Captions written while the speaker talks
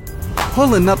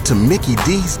Pulling up to Mickey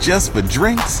D's just for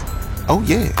drinks? Oh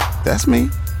yeah, that's me.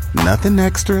 Nothing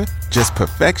extra, just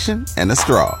perfection and a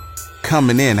straw.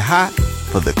 Coming in hot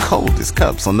for the coldest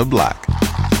cups on the block.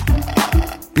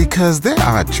 Because there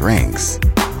are drinks.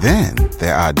 Then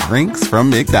there are drinks from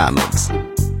McDonald's.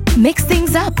 Mix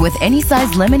things up with any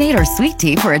size lemonade or sweet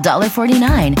tea for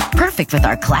 $1.49. Perfect with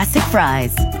our classic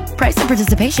fries. Price and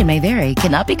participation may vary.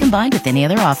 Cannot be combined with any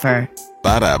other offer.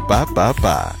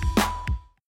 Ba-da-ba-ba-ba.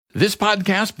 This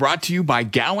podcast brought to you by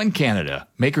Gowan, Canada,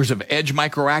 makers of Edge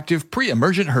Microactive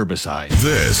pre-emergent herbicide.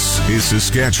 This is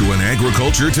Saskatchewan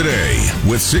Agriculture Today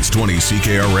with 620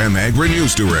 CKRM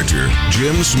Agri-News Director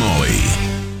Jim Smalley.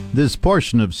 This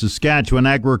portion of Saskatchewan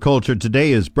Agriculture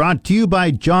Today is brought to you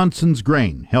by Johnson's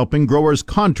Grain, helping growers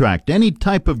contract any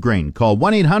type of grain. Call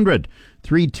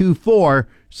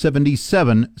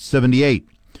 1-800-324-7778.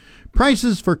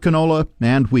 Prices for canola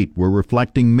and wheat were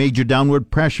reflecting major downward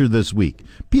pressure this week.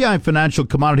 PI Financial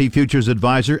Commodity Futures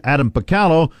Advisor Adam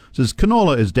Picallo says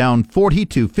canola is down $40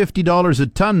 to $50 a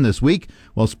ton this week,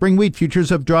 while spring wheat futures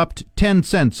have dropped 10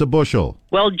 cents a bushel.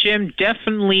 Well, Jim,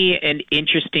 definitely an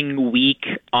interesting week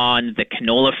on the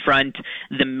canola front.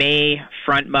 The May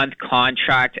front month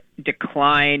contract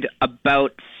declined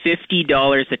about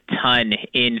 $50 a ton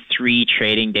in 3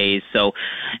 trading days. So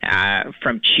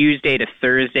from Tuesday to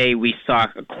Thursday, we saw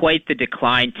quite the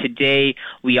decline. Today,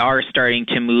 we are starting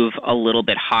to move a little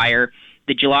bit higher.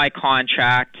 The July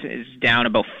contract is down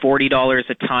about $40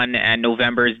 a ton, and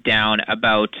November is down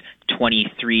about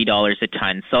 $23 a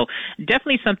ton. So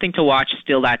definitely something to watch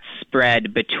still, that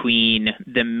spread between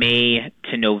the May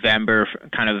to November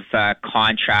kind of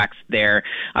contracts there.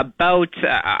 About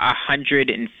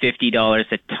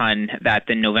 $150 a ton that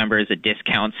the November is a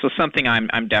discount. So something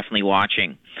I'm definitely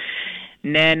watching.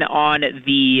 And then on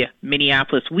the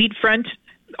Minneapolis wheat front,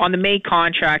 on the May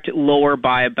contract, lower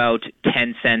by about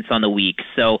 10 cents on the week.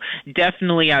 So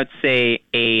definitely, I would say,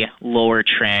 a lower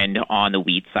trend on the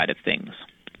wheat side of things.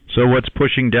 So what's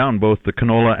pushing down both the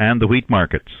canola and the wheat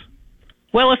markets?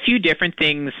 Well, a few different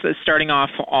things. Starting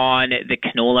off on the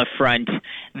canola front,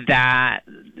 that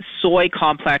soy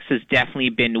complex has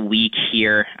definitely been weak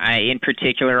here, in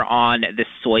particular on the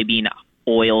soybean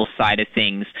oil side of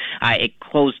things. It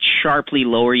closed sharply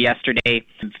lower yesterday.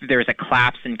 There's a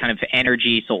collapse in kind of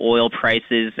energy, so oil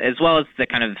prices, as well as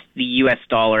the U.S.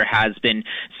 dollar has been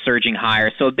surging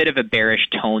higher. So a bit of a bearish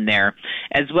tone there,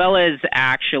 as well as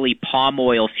actually palm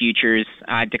oil futures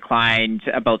declined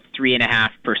about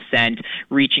 3.5%,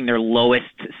 reaching their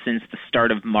lowest since the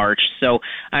start of March. So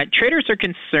traders are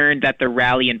concerned that the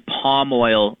rally in palm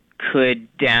oil could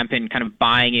dampen kind of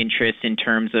buying interest in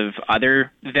terms of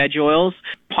other veg oils.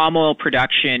 Palm oil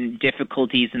production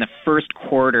difficulties in the first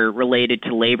quarter related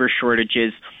to labor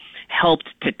shortages helped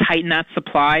to tighten that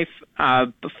supply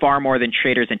far more than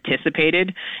traders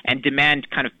anticipated, and demand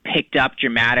kind of picked up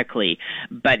dramatically.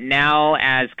 But now,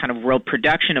 as kind of world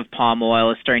production of palm oil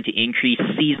is starting to increase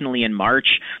seasonally in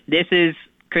March,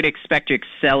 could expect to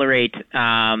accelerate,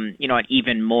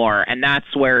 even more. And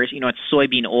that's where,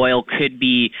 soybean oil could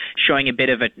be showing a bit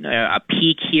of a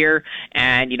peak here.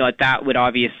 And, that would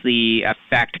obviously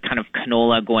affect kind of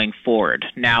canola going forward.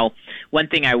 Now, one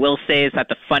thing I will say is that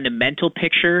the fundamental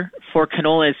picture for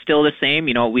canola is still the same.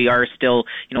 We are still,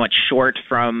 short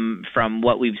from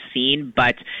what we've seen.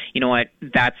 But,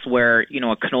 that's where,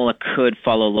 canola could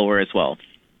follow lower as well.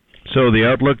 So the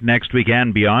outlook next week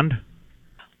and beyond?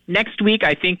 Next week,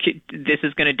 I think this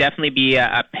is going to definitely be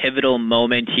a pivotal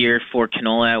moment here for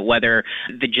canola, whether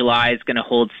the July is going to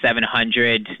hold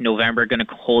 700, November going to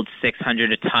hold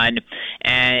 600 a ton.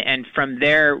 And from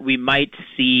there, we might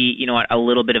see, a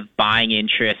little bit of buying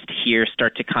interest here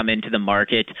start to come into the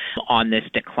market on this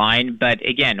decline. But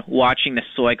again, watching the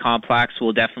soy complex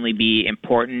will definitely be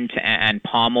important, and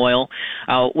palm oil.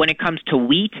 When it comes to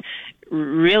wheat,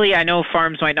 really, I know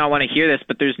farms might not want to hear this,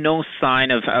 but there's no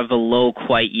sign of a low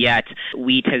quite yet.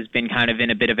 Wheat has been kind of in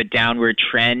a bit of a downward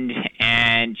trend,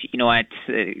 and,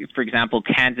 for example,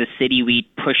 Kansas City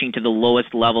wheat pushing to the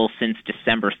lowest level since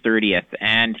December 30th.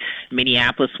 And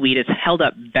Minneapolis wheat has held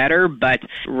up better, but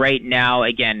right now,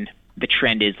 again, the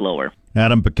trend is lower.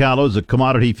 Adam Picallo is a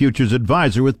commodity futures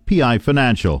advisor with PI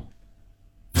Financial.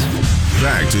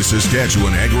 Back to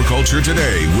Saskatchewan Agriculture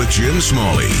Today with Jim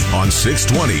Smalley on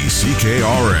 620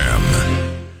 CKRM.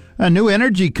 A new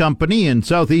energy company in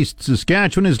southeast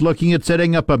Saskatchewan is looking at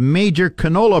setting up a major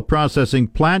canola processing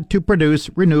plant to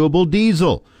produce renewable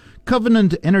diesel.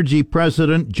 Covenant Energy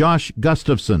President Josh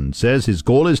Gustafson says his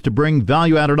goal is to bring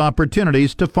value-added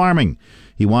opportunities to farming.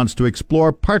 He wants to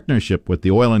explore partnership with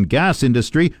the oil and gas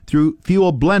industry through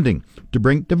fuel blending to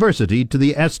bring diversity to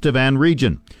the Estevan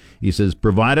region. He says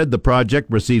provided the project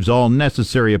receives all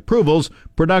necessary approvals,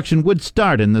 production would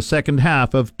start in the second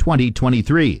half of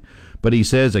 2023. But he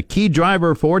says a key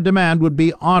driver for demand would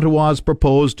be Ottawa's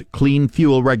proposed clean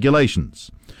fuel regulations.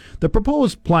 The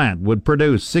proposed plant would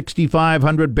produce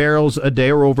 6,500 barrels a day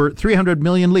or over 300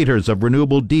 million litres of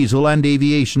renewable diesel and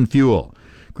aviation fuel.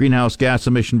 Greenhouse gas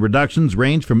emission reductions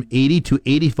range from 80 to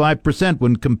 85%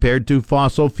 when compared to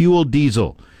fossil fuel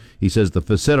diesel. He says the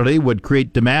facility would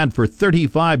create demand for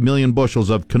 35 million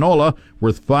bushels of canola,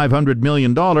 worth $500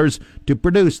 million, to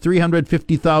produce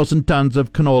 350,000 tons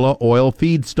of canola oil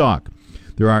feedstock.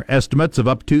 There are estimates of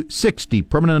up to 60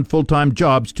 permanent full-time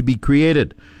jobs to be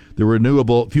created. The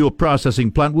renewable fuel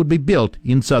processing plant would be built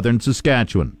in southern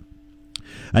Saskatchewan.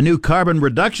 A new carbon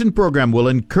reduction program will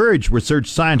encourage research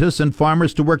scientists and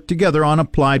farmers to work together on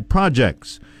applied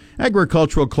projects.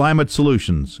 Agricultural Climate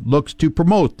Solutions looks to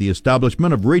promote the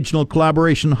establishment of regional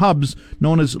collaboration hubs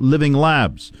known as living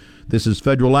labs. This is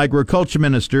Federal Agriculture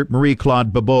Minister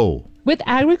Marie-Claude Bebeau. With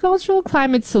Agricultural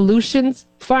Climate Solutions,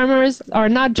 farmers are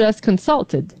not just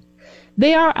consulted.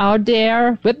 They are out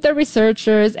there with the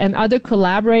researchers and other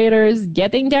collaborators,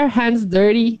 getting their hands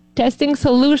dirty, testing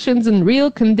solutions in real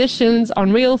conditions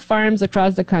on real farms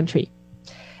across the country.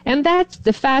 And that's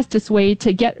the fastest way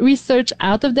to get research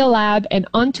out of the lab and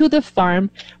onto the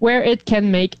farm where it can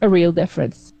make a real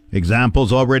difference.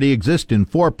 Examples already exist in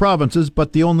 4 provinces,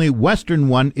 but the only western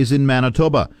one is in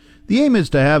Manitoba. The aim is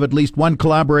to have at least one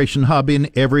collaboration hub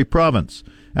in every province.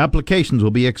 Applications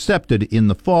will be accepted in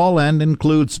the fall and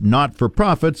includes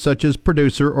not-for-profits such as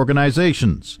producer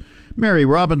organizations. Mary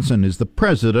Robinson is the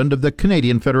president of the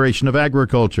Canadian Federation of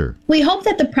Agriculture. We hope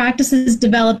that the practices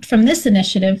developed from this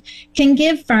initiative can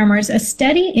give farmers a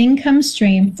steady income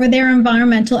stream for their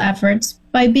environmental efforts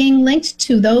by being linked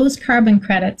to those carbon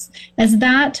credits, as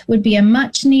that would be a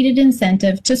much-needed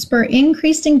incentive to spur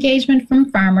increased engagement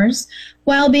from farmers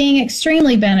while being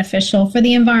extremely beneficial for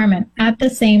the environment at the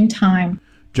same time.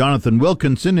 Jonathan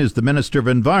Wilkinson is the Minister of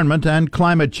Environment and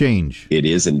Climate Change. It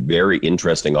is a very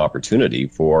interesting opportunity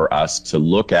for us to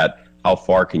look at how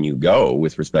far can you go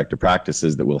with respect to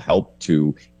practices that will help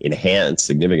to enhance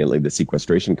significantly the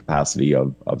sequestration capacity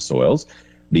of soils,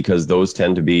 because those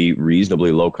tend to be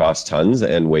reasonably low-cost tons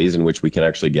and ways in which we can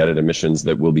actually get at emissions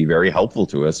that will be very helpful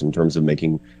to us in terms of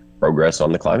making progress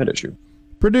on the climate issue.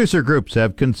 Producer groups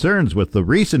have concerns with the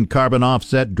recent carbon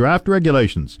offset draft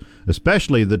regulations,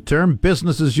 especially the term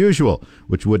business as usual,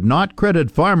 which would not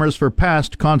credit farmers for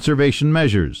past conservation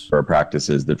measures. There are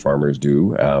practices that farmers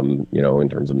do, in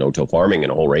terms of no-till farming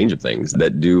and a whole range of things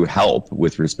that do help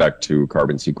with respect to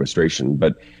carbon sequestration.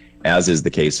 But as is the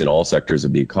case in all sectors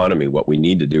of the economy, what we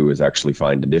need to do is actually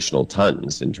find additional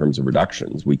tons in terms of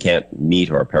reductions. We can't meet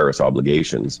our Paris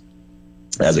obligations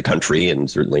as a country, and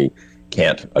certainly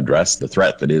can't address the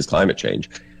threat that is climate change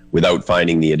without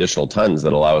finding the additional tons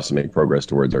that allow us to make progress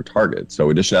towards our target. So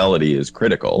additionality is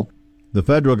critical. The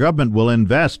federal government will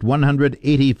invest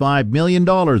 $185 million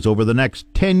over the next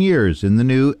 10 years in the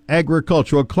new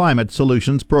Agricultural Climate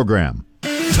Solutions program.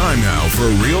 Time now for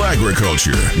Real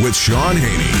Agriculture with Sean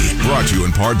Haney. Brought to you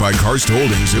in part by Karst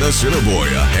Holdings in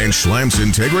Assiniboia and Schlamps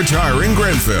Integra Tire in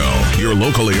Grenfell. Your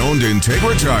locally owned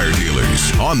Integra Tire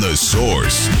dealers on The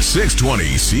Source, 620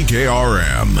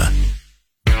 CKRM.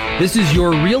 This is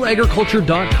your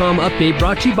RealAgriculture.com update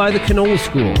brought to you by the Canola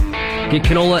School. Get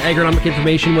canola agronomic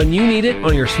information when you need it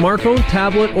on your smartphone,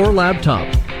 tablet, or laptop.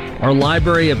 Our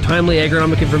library of timely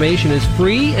agronomic information is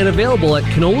free and available at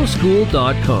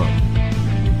canolaschool.com.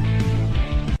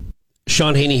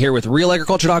 Sean Haney here with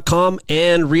RealAgriculture.com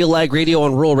and Real Ag Radio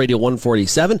on Rural Radio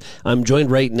 147. I'm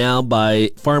joined right now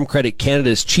by Farm Credit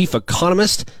Canada's chief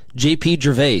economist, JP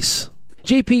Gervais.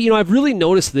 JP, I've really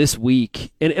noticed this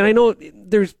week, and I know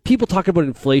there's people talking about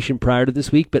inflation prior to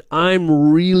this week, but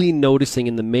I'm really noticing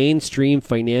in the mainstream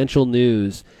financial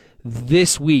news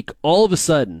this week, all of a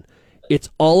sudden, it's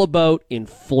all about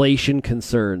inflation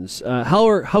concerns.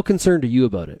 How concerned are you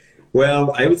about it?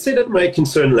 Well, I would say that my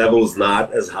concern level is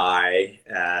not as high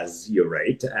as you're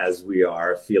right, as we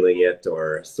are feeling it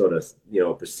or sort of,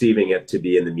 perceiving it to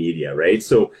be in the media, right?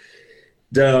 So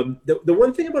the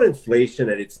one thing about inflation,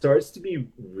 and it starts to be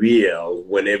real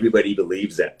when everybody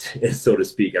believes it, so to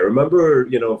speak. I remember,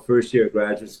 first year of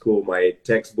graduate school, my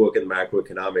textbook in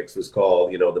macroeconomics was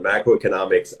called, the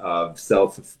macroeconomics of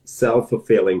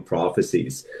self-fulfilling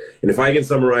prophecies. And if I can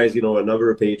summarize, a number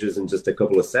of pages in just a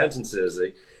couple of sentences,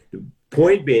 the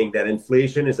point being that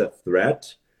inflation is a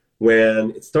threat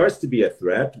when it starts to be a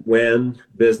threat when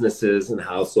businesses and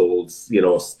households,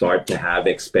 start to have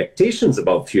expectations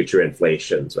about future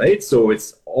inflations, right? So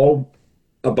it's all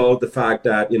about the fact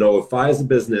that, if I as a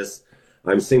business,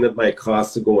 I'm seeing that my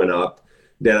costs are going up,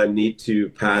 then I need to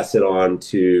pass it on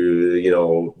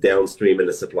to, downstream in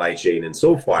the supply chain and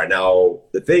so far. Now,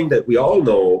 the thing that we all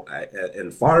know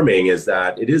in farming is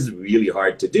that it is really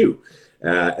hard to do.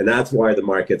 And that's why the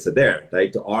markets are there,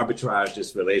 right? To arbitrage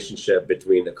this relationship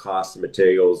between the cost of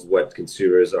materials, what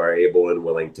consumers are able and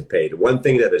willing to pay. The one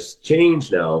thing that has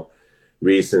changed now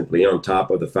recently, on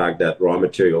top of the fact that raw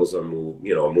materials are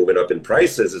moving up in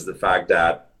prices, is the fact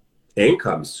that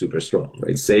income's super strong,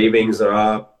 right? Savings are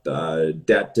up,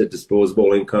 debt to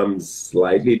disposable income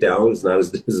slightly down. It's not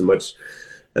as much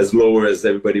as lower as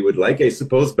everybody would like, I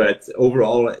suppose. But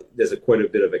overall, there's quite a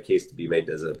bit of a case to be made.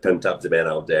 There's a pent-up demand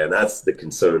out there, and that's the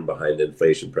concern behind the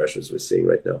inflation pressures we're seeing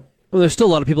right now. Well, there's still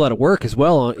a lot of people out of work as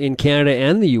well in Canada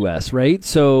and the U.S., right?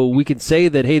 So we could say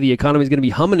that, hey, the economy is going to be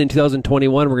humming in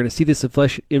 2021. We're going to see this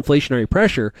inflationary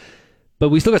pressure, but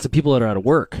we still got some people that are out of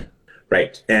work.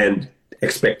 Right. And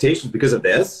expectations because of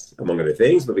this, among other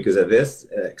things, but because of this,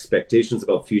 expectations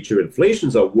about future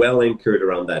inflations are well anchored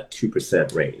around that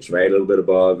 2% range, right? A little bit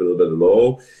above, a little bit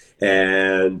below.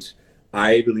 And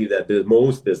I believe that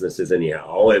most businesses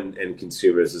anyhow, and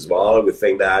consumers as well, would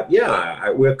think that,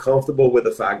 we're comfortable with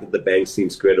the fact that the bank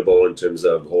seems credible in terms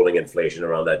of holding inflation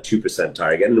around that 2%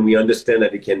 target. And we understand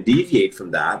that it can deviate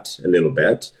from that a little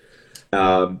bit.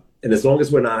 And as long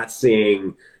as we're not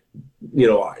seeing we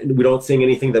don't see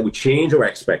anything that would change our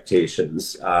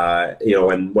expectations.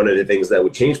 And one of the things that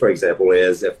would change, for example,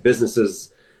 is if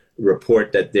businesses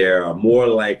report that they are more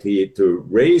likely to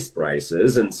raise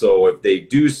prices. And so if they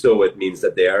do so, it means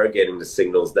that they are getting the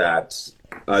signals that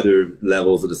other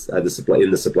levels of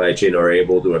the supply chain are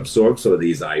able to absorb some of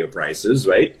these higher prices,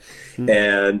 right? Mm-hmm.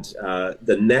 And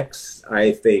the next,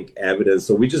 I think, evidence,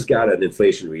 so we just got an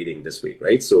inflation reading this week,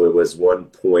 right? So it was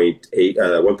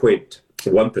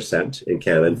 1.1% in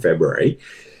Canada in February.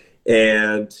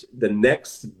 And the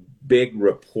next big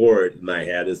report in my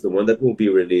head is the one that will be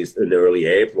released in early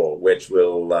April, which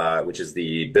is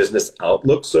the Business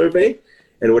Outlook Survey.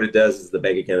 And what it does is the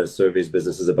Bank of Canada surveys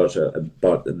businesses about a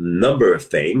number of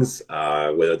things,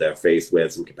 whether they're faced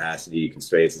with some capacity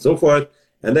constraints and so forth.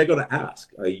 And they're going to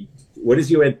ask, what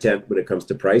is your intent when it comes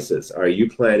to prices? Are you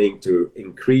planning to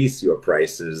increase your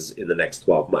prices in the next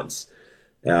 12 months?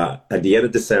 At the end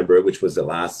of December, which was the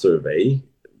last survey,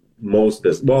 there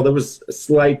was a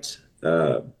slight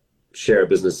share of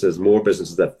businesses, more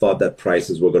businesses that thought that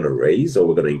prices were going to raise or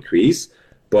were going to increase,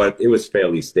 but it was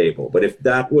fairly stable. But if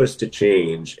that was to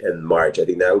change in March, I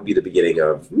think that would be the beginning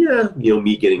of,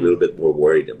 me getting a little bit more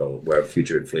worried about where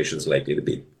future inflation is likely to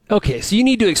be. Okay, so you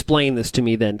need to explain this to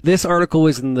me then. This article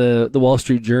was in the Wall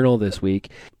Street Journal this week.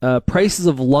 Prices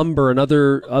of lumber and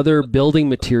other building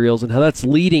materials and how that's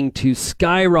leading to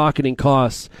skyrocketing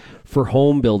costs for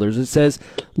home builders. It says,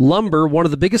 lumber, one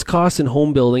of the biggest costs in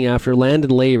home building after land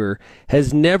and labor,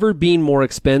 has never been more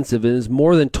expensive and is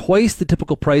more than twice the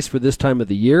typical price for this time of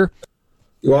the year.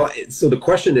 Well, so the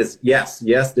question is, yes,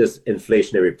 there's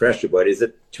inflationary pressure, but is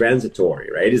it transitory,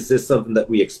 right? Is this something that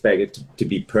we expect it to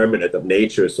be permanent of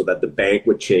nature so that the bank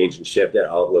would change and shift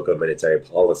their outlook on monetary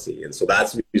policy? And so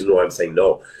that's the reason why I'm saying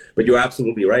no. But you're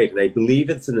absolutely right. And I believe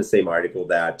it's in the same article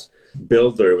that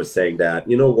Builder was saying that,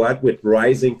 you know what, with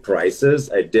rising prices,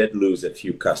 I did lose a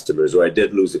few customers or I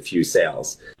did lose a few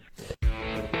sales.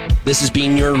 This has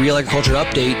been your Real Agriculture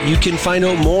Update. You can find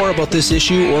out more about this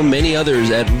issue or many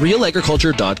others at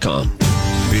realagriculture.com.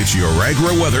 It's your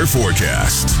agri-weather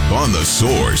forecast on The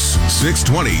Source,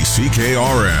 620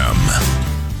 CKRM.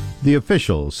 The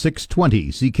official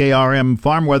 620 CKRM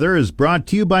farm weather is brought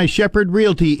to you by Shepherd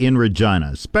Realty in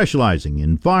Regina, specializing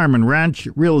in farm and ranch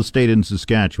real estate in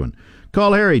Saskatchewan.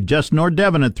 Call Harry just north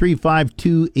Devon at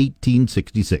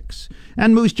 352-1866.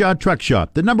 And Moose Jaw Truck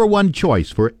Shop, the #1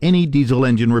 choice for any diesel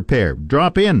engine repair.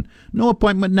 Drop in, no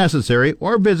appointment necessary,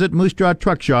 or visit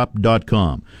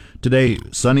moosejawtruckshop.com. Today,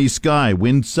 sunny sky,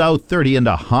 wind south 30 and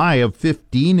a high of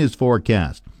 15 is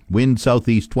forecast. Wind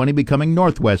southeast 20 becoming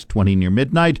northwest 20 near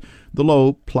midnight, the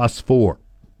low +4.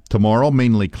 Tomorrow,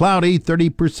 mainly cloudy,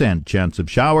 30% chance of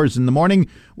showers in the morning,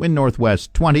 wind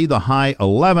northwest 20, the high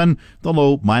 11, the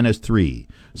low -3.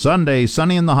 Sunday,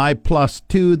 sunny and the high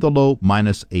 +2, the low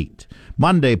 -8.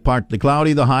 Monday, partly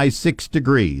cloudy, the high 6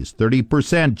 degrees,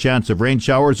 30% chance of rain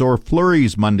showers or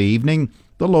flurries Monday evening,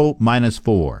 the low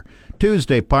 -4.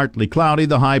 Tuesday, partly cloudy,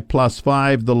 the high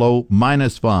 +5, the low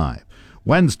 -5.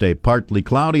 Wednesday, partly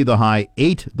cloudy, the high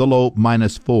 8, the low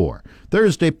 -4.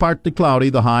 Thursday, partly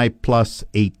cloudy, the high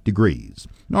 +8 degrees.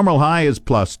 Normal high is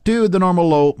 +2, the normal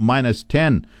low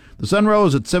 -10. The sun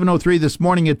rose at 7:03 this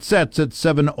morning. It sets at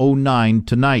 7:09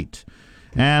 tonight.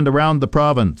 And around the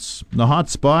province, the hot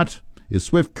spot is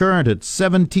Swift Current at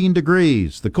 17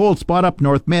 degrees. The cold spot up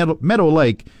north, Meadow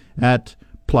Lake at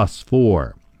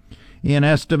 +4. In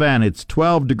Estevan, it's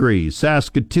 12 degrees.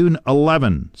 Saskatoon,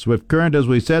 11. Swift Current, as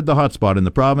we said, the hotspot in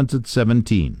the province, at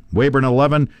 17. Weyburn,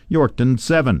 11. Yorkton,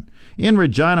 7. In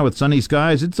Regina, with sunny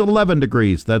skies, it's 11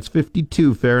 degrees. That's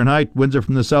 52 Fahrenheit. Winds are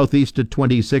from the southeast at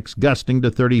 26, gusting to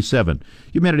 37.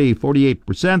 Humidity,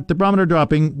 48%. The barometer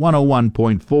dropping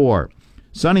 101.4.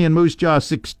 Sunny in Moose Jaw,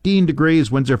 16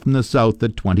 degrees. Winds are from the south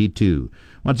at 22.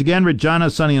 Once again, Regina,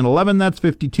 sunny and 11. That's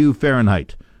 52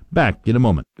 Fahrenheit. Back in a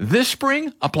moment. This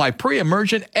spring, apply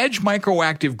pre-emergent Edge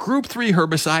Microactive Group 3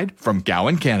 herbicide from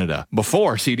Gowan, Canada,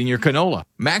 before seeding your canola.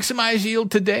 Maximize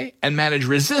yield today and manage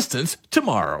resistance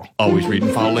tomorrow. Always read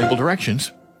and follow label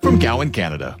directions from Gowan,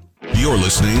 Canada. You're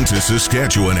listening to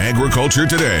Saskatchewan Agriculture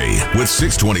Today with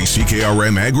 620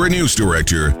 CKRM Agri-News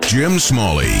Director Jim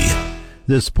Smalley.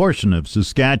 This portion of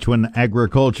Saskatchewan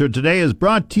Agriculture Today is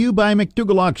brought to you by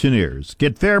McDougall Auctioneers.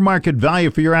 Get fair market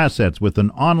value for your assets with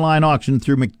an online auction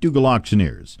through McDougall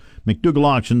Auctioneers,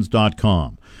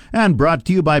 McDougallAuctions.com. And brought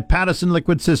to you by Pattison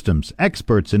Liquid Systems,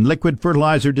 experts in liquid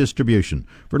fertilizer distribution.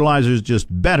 Fertilizer's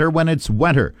just better when it's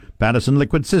wetter. Pattison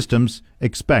Liquid Systems,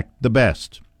 expect the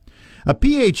best. A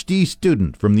PhD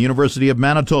student from the University of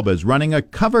Manitoba is running a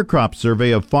cover crop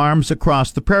survey of farms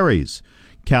across the prairies.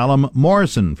 Callum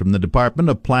Morrison from the Department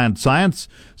of Plant Science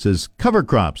says cover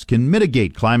crops can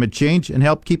mitigate climate change and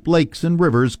help keep lakes and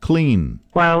rivers clean.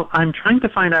 Well, I'm trying to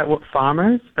find out what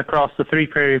farmers across the three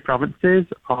prairie provinces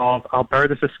of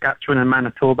Alberta, Saskatchewan and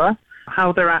Manitoba,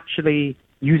 how they're actually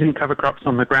using cover crops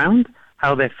on the ground,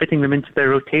 how they're fitting them into their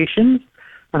rotations,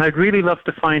 and I'd really love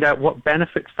to find out what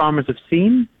benefits farmers have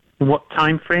seen, in what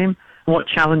time frame, and what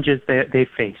challenges they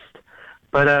faced.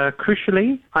 But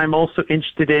crucially, I'm also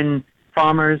interested in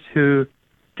farmers who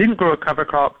didn't grow a cover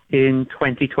crop in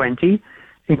 2020,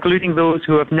 including those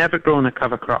who have never grown a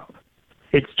cover crop.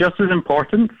 It's just as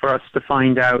important for us to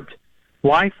find out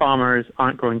why farmers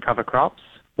aren't growing cover crops,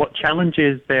 what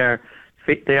challenges there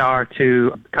are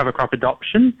to cover crop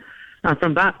adoption, and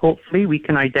from that, hopefully, we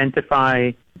can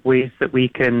identify ways that we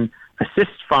can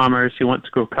assist farmers who want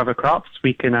to grow cover crops.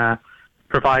 We can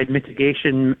provide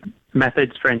mitigation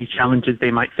methods for any challenges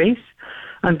they might face,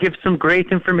 and give some great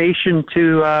information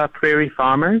to prairie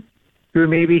farmers who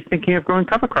may be thinking of growing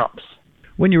cover crops.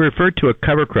 When you refer to a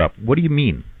cover crop, what do you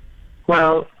mean?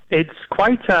 Well, it's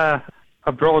quite a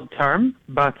broad term,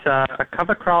 but a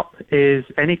cover crop is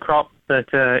any crop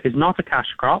that is not a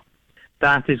cash crop,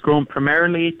 that is grown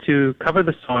primarily to cover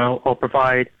the soil or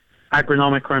provide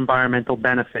agronomic or environmental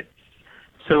benefits.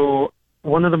 So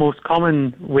one of the most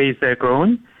common ways they're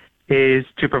grown is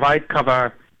to provide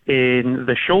cover in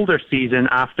the shoulder season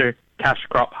after cash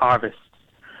crop harvests.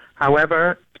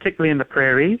 However, particularly in the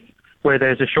prairies, where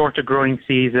there's a shorter growing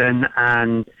season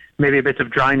and maybe a bit of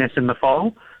dryness in the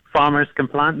fall, farmers can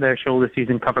plant their shoulder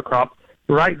season cover crop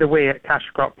right the way at cash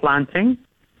crop planting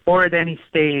or at any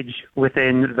stage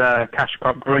within the cash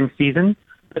crop growing season.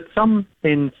 But some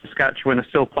in Saskatchewan are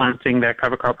still planting their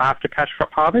cover crop after cash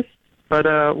crop harvest.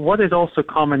 But what is also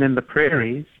common in the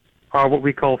prairies are what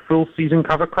we call full season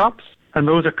cover crops. And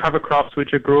those are cover crops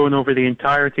which are grown over the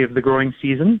entirety of the growing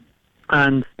season.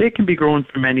 And they can be grown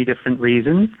for many different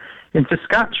reasons. In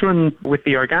Saskatchewan, with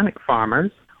the organic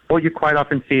farmers, what you quite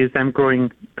often see is them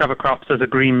growing cover crops as a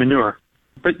green manure.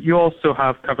 But you also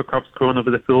have cover crops grown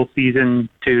over the full season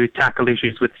to tackle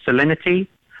issues with salinity.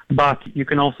 But you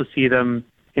can also see them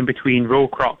in between row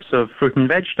crops of fruit and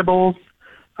vegetables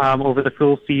over the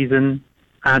full season,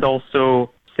 and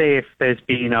also say if there's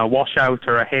been a washout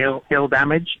or a hail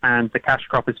damage and the cash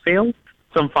crop has failed,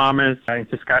 some farmers in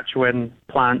Saskatchewan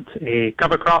plant a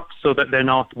cover crop so that they're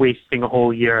not wasting a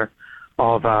whole year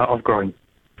of growing.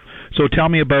 So tell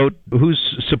me about who's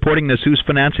supporting this, who's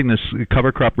financing this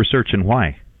cover crop research, and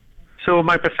why? So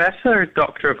my professor,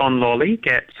 Dr. Von Lawley,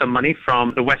 gets some money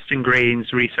from the Western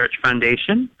Grains Research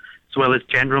Foundation, as well as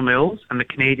General Mills and the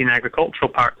Canadian Agricultural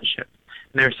Partnership.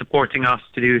 And they're supporting us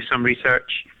to do some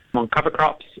research on cover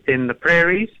crops in the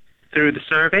prairies through the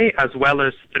survey, as well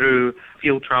as through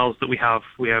field trials that we have.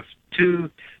 We have 2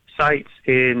 sites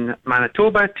in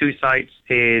Manitoba, 2 sites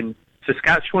in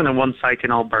Saskatchewan, and 1 site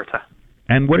in Alberta.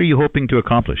 And what are you hoping to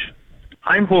accomplish?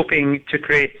 I'm hoping to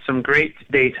create some great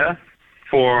data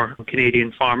for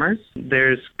Canadian farmers.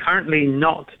 There's currently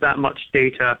not that much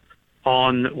data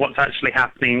on what's actually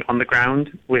happening on the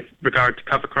ground with regard to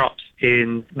cover crops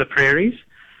in the prairies.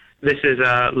 This has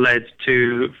led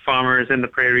to farmers in the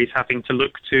prairies having to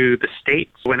look to the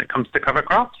states when it comes to cover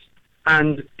crops.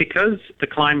 And because the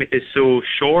climate is so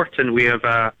short and we have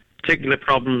particular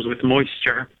problems with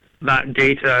moisture, that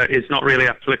data is not really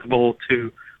applicable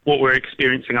to what we're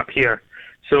experiencing up here.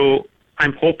 So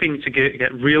I'm hoping to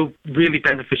get really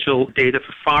beneficial data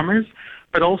for farmers,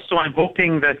 But also I'm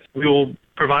hoping that we will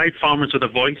provide farmers with a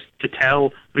voice to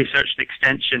tell research and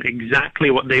extension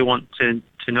exactly what they want to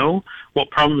know,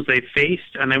 what problems they've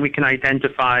faced, and then we can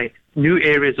identify new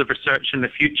areas of research in the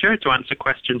future to answer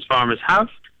questions farmers have.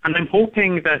 And I'm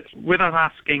hoping that with us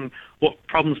asking what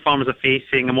problems farmers are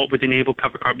facing and what would enable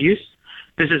cover crop use,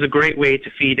 this is a great way to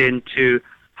feed into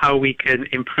how we can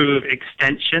improve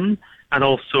extension and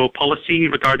also policy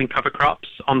regarding cover crops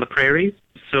on the prairies.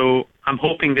 So I'm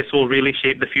hoping this will really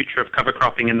shape the future of cover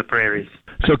cropping in the prairies.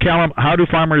 So, Callum, how do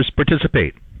farmers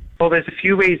participate? Well, there's a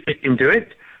few ways they can do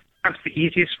it. Perhaps the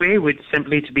easiest way would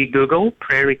simply to be Google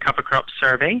Prairie Cover Crop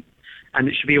Survey, and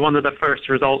it should be one of the first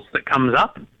results that comes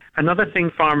up. Another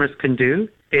thing farmers can do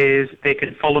is they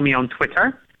can follow me on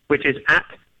Twitter, which is at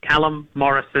Callum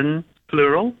Morrison,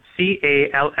 plural,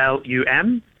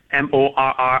 CALLUM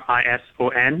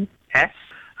MORRISONS.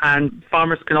 And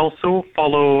farmers can also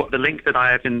follow the link that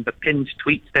I have in the pinned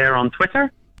tweet there on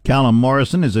Twitter. Callum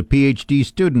Morrison is a PhD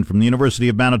student from the University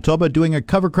of Manitoba doing a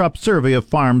cover crop survey of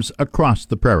farms across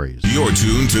the prairies. You're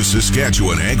tuned to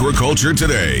Saskatchewan Agriculture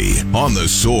Today on The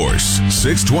Source,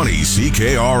 620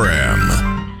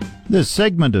 CKRM. This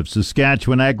segment of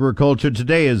Saskatchewan Agriculture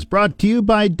Today is brought to you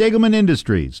by Degelman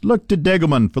Industries. Look to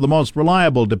Degelman for the most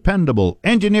reliable, dependable,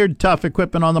 engineered tough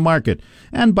equipment on the market.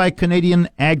 And by Canadian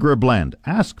AgriBlend.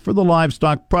 Ask for the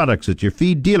livestock products at your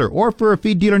feed dealer, or for a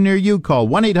feed dealer near you, call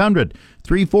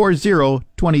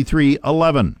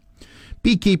 1-800-340-2311.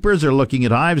 Beekeepers are looking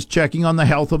at hives, checking on the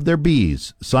health of their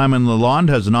bees. Simon Lalonde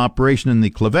has an operation in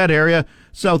the Clavette area,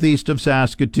 southeast of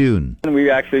Saskatoon. We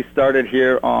actually started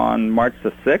here on March the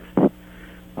 6th.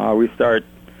 We start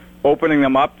opening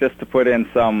them up just to put in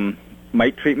some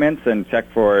mite treatments and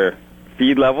check for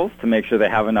feed levels to make sure they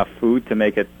have enough food to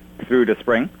make it through to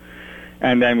spring.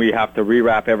 And then we have to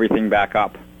rewrap everything back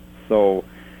up. So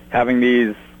having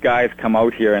these guys come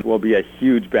out here will be a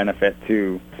huge benefit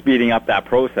to speeding up that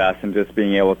process and just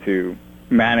being able to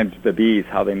manage the bees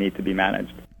how they need to be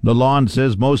managed. Lalonde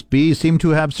says most bees seem to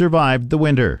have survived the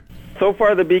winter. So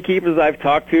far, the beekeepers I've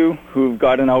talked to who've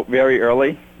gotten out very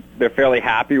early, they're fairly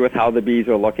happy with how the bees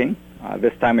are looking.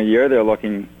 This time of year, they're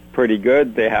looking pretty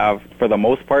good. They have, for the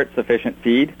most part, sufficient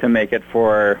feed to make it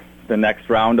for the next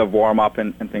round of warm-up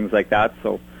and things like that.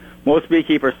 So most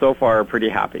beekeepers so far are pretty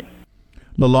happy.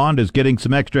 Lalonde is getting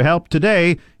some extra help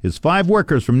today. His 5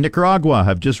 workers from Nicaragua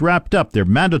have just wrapped up their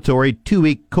mandatory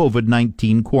 2-week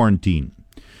COVID-19 quarantine.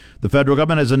 The federal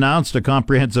government has announced a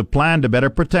comprehensive plan to better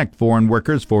protect foreign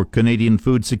workers for Canadian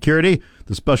food security.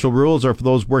 The special rules are for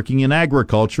those working in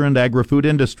agriculture and agri-food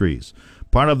industries.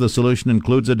 Part of the solution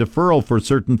includes a deferral for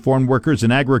certain foreign workers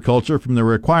in agriculture from the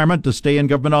requirement to stay in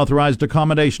government-authorized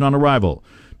accommodation on arrival.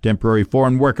 Temporary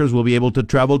foreign workers will be able to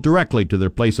travel directly to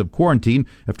their place of quarantine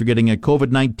after getting a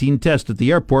COVID-19 test at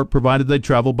the airport, provided they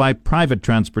travel by private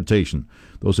transportation.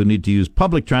 Those who need to use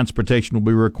public transportation will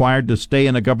be required to stay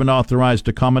in a government-authorized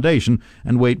accommodation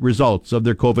and wait results of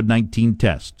their COVID-19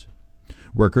 test.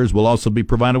 Workers will also be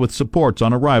provided with supports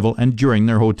on arrival and during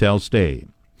their hotel stay.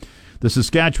 The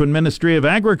Saskatchewan Ministry of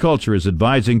Agriculture is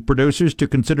advising producers to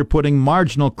consider putting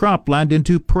marginal cropland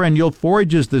into perennial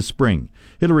forages this spring.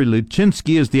 Hilary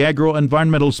Luczynski is the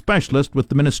agro-environmental specialist with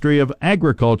the Ministry of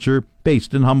Agriculture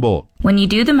based in Humboldt. When you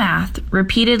do the math,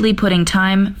 repeatedly putting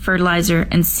time, fertilizer,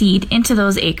 and seed into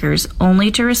those acres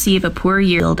only to receive a poor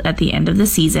yield at the end of the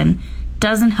season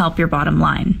doesn't help your bottom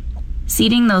line.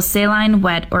 Seeding those saline,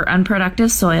 wet, or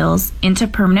unproductive soils into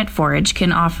permanent forage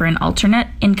can offer an alternate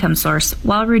income source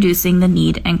while reducing the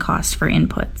need and cost for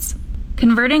inputs.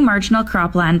 Converting marginal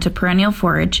cropland to perennial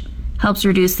forage helps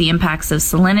reduce the impacts of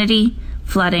salinity,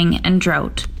 flooding, and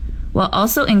drought, while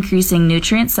also increasing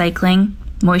nutrient cycling,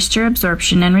 moisture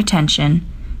absorption and retention,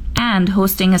 and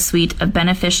hosting a suite of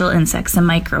beneficial insects and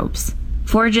microbes.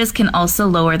 Forages can also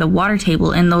lower the water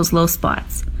table in those low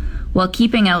spots, while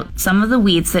keeping out some of the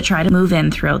weeds that try to move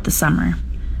in throughout the summer.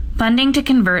 Funding to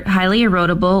convert highly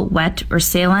erodible, wet, or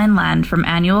saline land from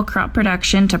annual crop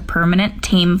production to permanent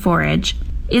tame forage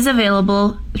is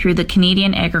available through the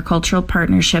Canadian Agricultural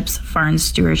Partnerships Farm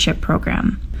Stewardship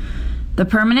Program. The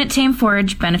Permanent Tame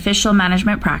Forage Beneficial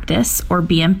Management Practice, or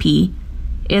BMP,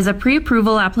 is a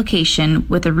pre-approval application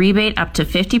with a rebate up to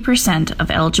 50%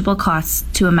 of eligible costs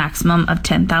to a maximum of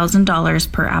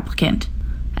 $10,000 per applicant.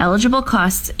 Eligible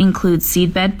costs include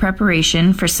seedbed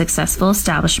preparation for successful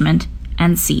establishment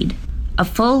and seed. A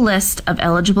full list of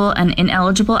eligible and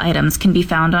ineligible items can be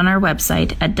found on our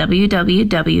website at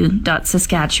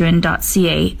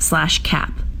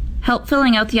www.saskatchewan.ca/cap. Help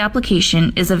filling out the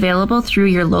application is available through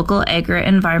your local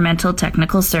agri-environmental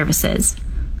technical services,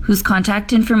 whose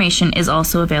contact information is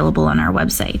also available on our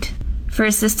website. For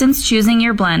assistance choosing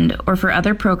your blend or for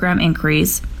other program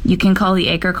inquiries, you can call the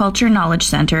Agriculture Knowledge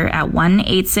Center at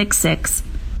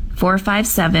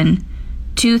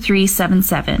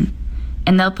 1-866-457-2377,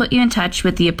 and they'll put you in touch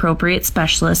with the appropriate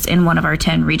specialist in one of our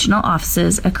 10 regional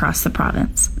offices across the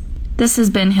province. This has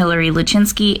been Hilary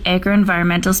Luchinsky,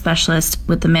 Agro-Environmental Specialist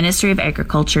with the Ministry of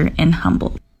Agriculture in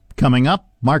Humboldt. Coming up,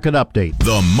 Market Update.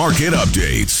 The Market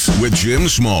Updates with Jim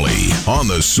Smalley on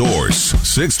The Source,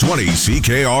 620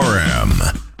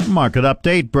 CKRM. Market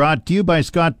Update brought to you by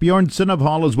Scott Bjornson of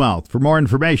Hall's Wealth. For more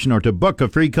information or to book a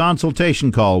free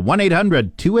consultation, call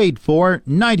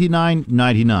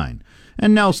 1-800-284-9999.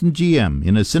 And Nelson GM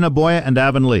in Assiniboia and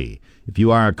Avonlea. If you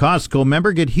are a Costco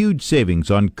member, get huge savings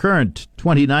on current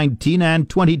 2019 and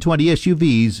 2020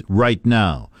 SUVs right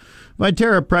now.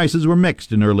 Viterra prices were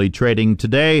mixed in early trading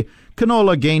today.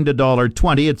 Canola gained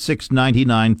 $1.20 at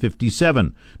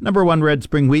 $6.9957. Number 1 red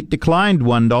spring wheat declined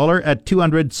 $1 at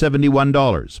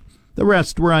 $271. The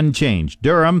rest were unchanged.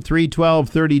 Durum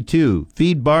 $312.32.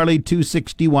 Feed barley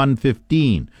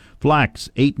 $261.15. Flax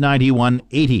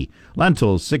 $891.80.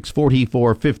 Lentils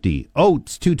 $644.50.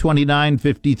 Oats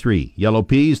 $229.53. Yellow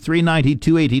peas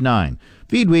 $392.89.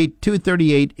 Feed wheat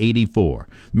 $238.84.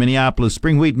 Minneapolis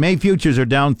spring wheat May futures are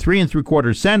down 3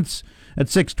 3/4 cents at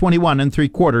 6.21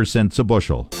 3/4 cents a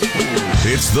bushel.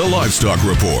 It's the Livestock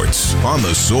Reports on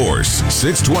The Source,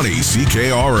 620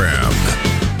 CKRM.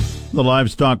 The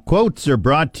livestock quotes are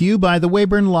brought to you by the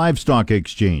Weyburn Livestock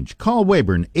Exchange. Call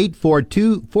Weyburn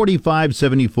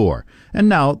 842-4574. And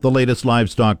now the latest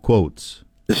livestock quotes.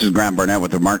 This is Grant Barnett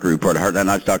with the market report. Heartland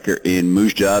Livestock here in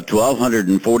Moose Jaw,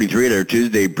 1,243 at our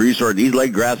Tuesday pre-sort. These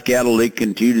light grass cattle, they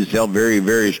continue to sell very,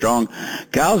 very strong.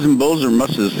 Cows and bulls are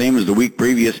much the same as the week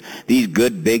previous. These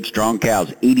good, big, strong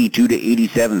cows, 82 to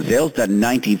 87. Sales to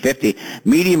 90.50.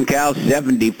 Medium cows,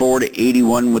 74 to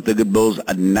 81 with the good bulls,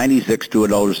 96 to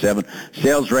 $1.07.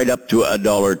 Sales right up to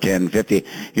 $1.10.50.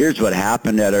 Here's what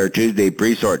happened at our Tuesday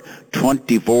pre-sort.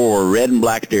 24 red and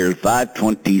black steers,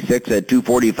 526 at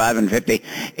 245 and 50.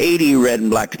 80 red and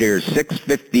black steers,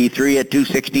 653 at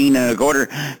 216 and a quarter.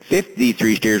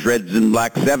 53 steers, reds and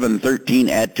black, 713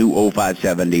 at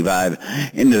 205.75.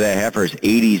 Into the heifers,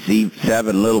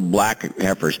 87 little black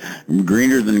heifers,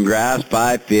 greener than grass,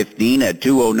 515 at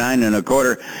 209 and a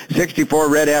quarter. 64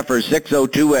 red heifers,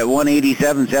 602 at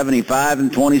 187.75,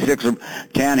 and 26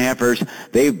 tan heifers,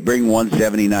 they bring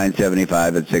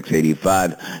 179.75 at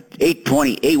 685.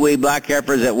 820 8-way black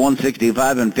heifers at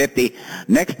 165 and 50.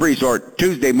 Next pre-sort,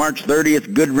 Tuesday, March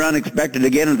 30th. Good run expected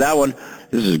again with that one.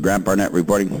 This is Grant Barnett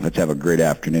reporting. Let's have a great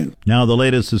afternoon. Now the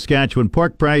latest Saskatchewan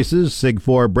pork prices. Sig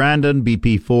 4 Brandon,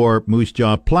 BP 4 Moose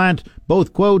Jaw Plant.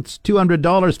 Both quotes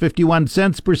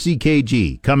 $200.51 per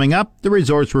CKG. Coming up, the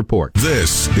Resource Report.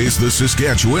 This is the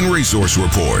Saskatchewan Resource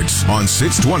Report on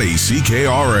 620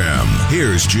 CKRM.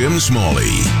 Here's Jim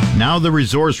Smalley. Now the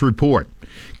Resource Report.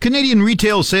 Canadian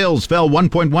retail sales fell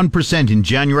 1.1% in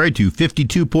January to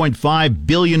 $52.5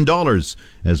 billion,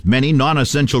 as many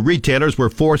non-essential retailers were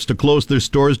forced to close their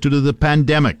stores due to the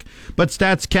pandemic. But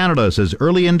Stats Canada says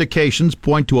early indications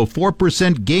point to a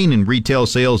 4% gain in retail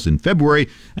sales in February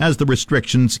as the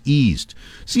restrictions eased.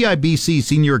 CIBC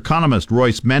senior economist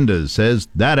Royce Mendez says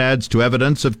that adds to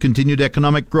evidence of continued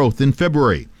economic growth in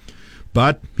February.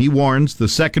 But he warns the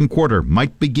second quarter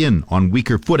might begin on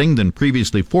weaker footing than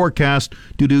previously forecast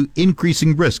due to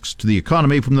increasing risks to the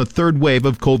economy from the third wave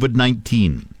of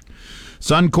COVID-19.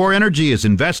 Suncor Energy is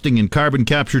investing in carbon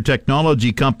capture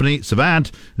technology company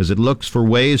Savant as it looks for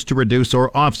ways to reduce or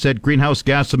offset greenhouse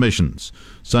gas emissions.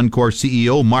 Suncor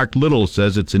CEO Mark Little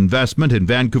says its investment in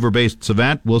Vancouver-based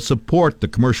Savant will support the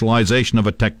commercialization of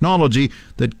a technology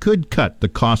that could cut the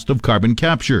cost of carbon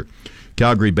capture.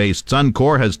 Calgary-based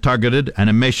Suncor has targeted an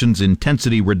emissions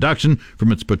intensity reduction from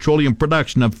its petroleum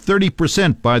production of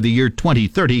 30% by the year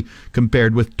 2030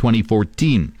 compared with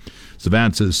 2014.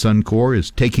 Savant says Suncor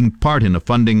is taking part in a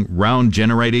funding round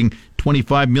generating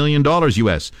 $25 million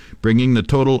US, bringing the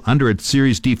total under its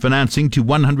Series D financing to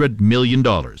 $100 million.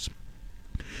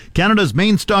 Canada's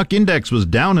main stock index was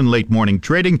down in late morning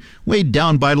trading, weighed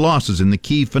down by losses in the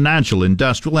key financial,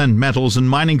 industrial, and metals and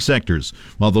mining sectors,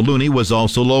 while the loonie was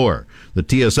also lower. The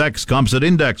TSX Composite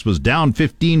Index was down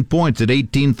 15 points at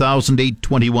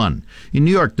 18,821. In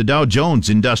New York, the Dow Jones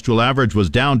Industrial Average was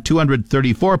down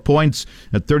 234 points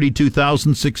at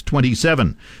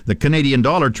 32,627. The Canadian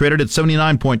dollar traded at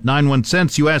 79.91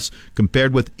 cents US,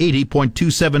 compared with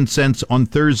 80.27 cents on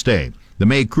Thursday. The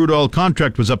May crude oil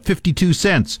contract was up 52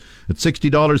 cents at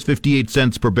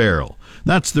 $60.58 per barrel.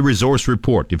 That's the Resource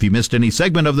Report. If you missed any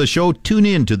segment of the show, tune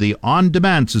in to the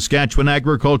on-demand Saskatchewan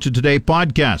Agriculture Today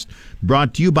podcast,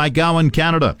 brought to you by Gowan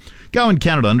Canada. Gowan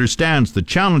Canada understands the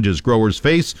challenges growers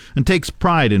face and takes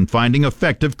pride in finding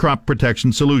effective crop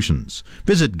protection solutions.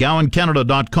 Visit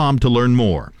GowanCanada.com to learn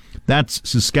more. That's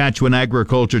Saskatchewan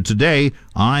Agriculture Today.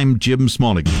 I'm Jim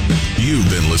Smalley. You've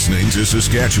been listening to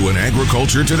Saskatchewan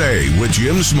Agriculture Today with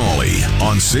Jim Smalley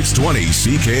on 620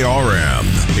 CKRM.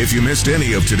 If you missed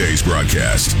any of today's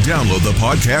broadcast, download the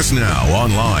podcast now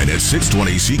online at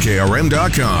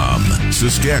 620CKRM.com.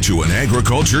 Saskatchewan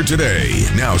Agriculture Today,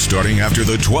 now starting after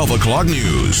the 12 o'clock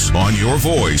news on your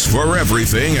voice for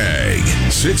everything ag.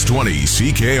 620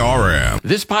 CKRM.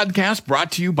 This podcast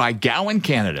brought to you by Gowan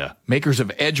Canada, makers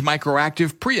of Edge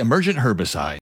Microactive Pre-Emergent Herbicide.